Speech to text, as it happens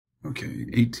Okay,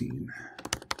 18.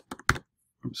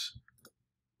 Oops.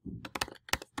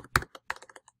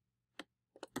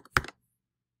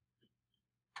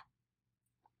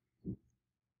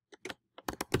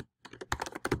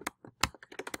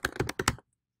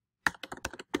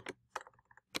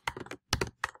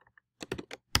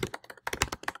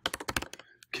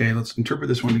 Okay, let's interpret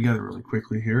this one together really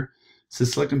quickly here. It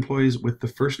says select employees with the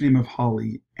first name of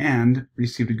Holly and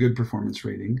received a good performance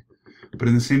rating. But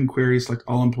in the same query, select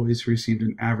all employees who received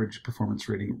an average performance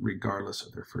rating regardless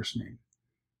of their first name.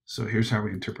 So here's how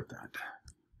we interpret that.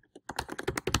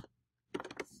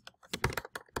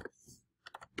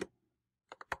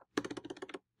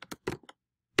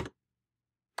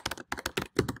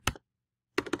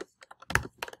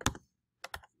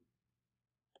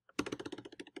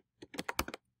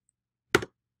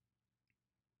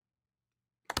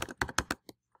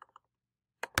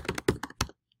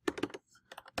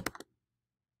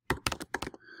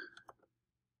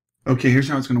 Okay, here's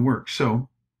how it's going to work. So,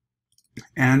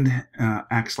 and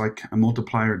acts like a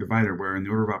multiplier or divider, where in the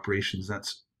order of operations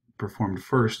that's performed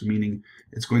first, meaning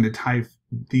it's going to tie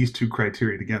these two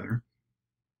criteria together,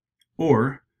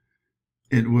 or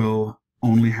it will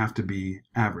only have to be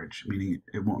average, meaning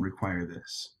it won't require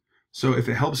this. So if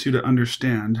it helps you to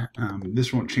understand,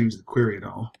 this won't change the query at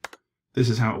all. This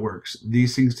is how it works.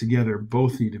 These things together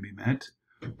both need to be met,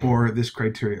 or this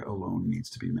criteria alone needs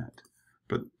to be met.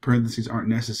 But parentheses aren't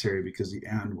necessary because the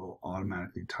and will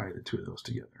automatically tie the two of those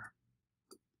together.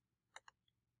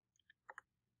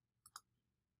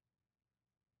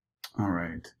 All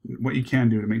right, what you can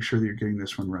do to make sure that you're getting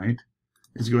this one right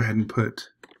is go ahead and put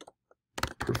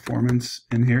performance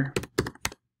in here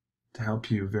to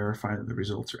help you verify that the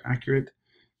results are accurate.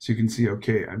 So you can see,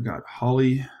 okay, I've got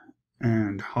Holly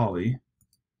and Holly.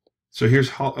 So here's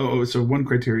so one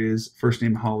criteria is first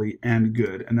name Holly and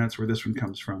good, and that's where this one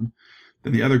comes from.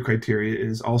 Then the other criteria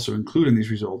is also include in these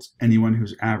results anyone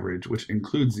who's average, which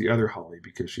includes the other Holly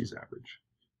because she's average.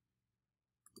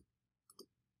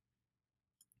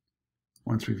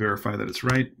 Once we verify that it's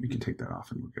right, we can take that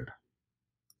off and we're good.